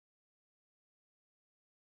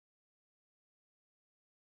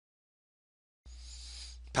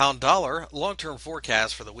Pound dollar long-term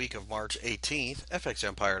forecast for the week of March 18th,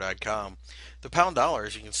 fxempire.com. The pound dollar,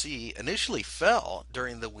 as you can see, initially fell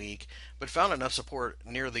during the week, but found enough support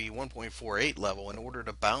near the 1.48 level in order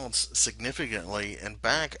to bounce significantly and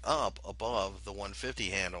back up above the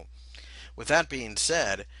 150 handle. With that being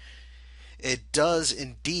said, it does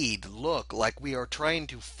indeed look like we are trying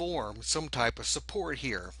to form some type of support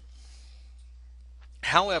here.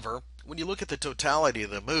 However, when you look at the totality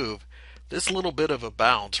of the move, this little bit of a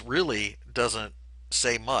bounce really doesn't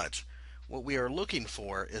say much. What we are looking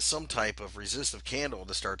for is some type of resistive candle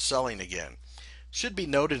to start selling again. Should be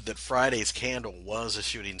noted that Friday's candle was a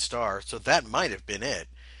shooting star, so that might have been it.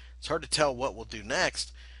 It's hard to tell what we'll do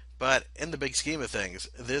next, but in the big scheme of things,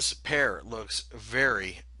 this pair looks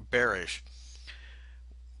very bearish.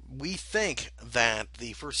 We think that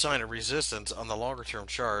the first sign of resistance on the longer term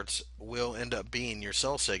charts will end up being your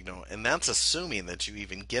sell signal, and that's assuming that you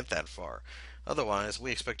even get that far. Otherwise,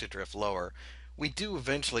 we expect to drift lower. We do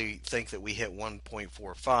eventually think that we hit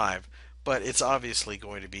 1.45, but it's obviously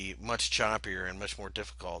going to be much choppier and much more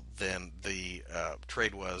difficult than the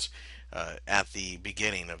trade was at the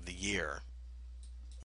beginning of the year.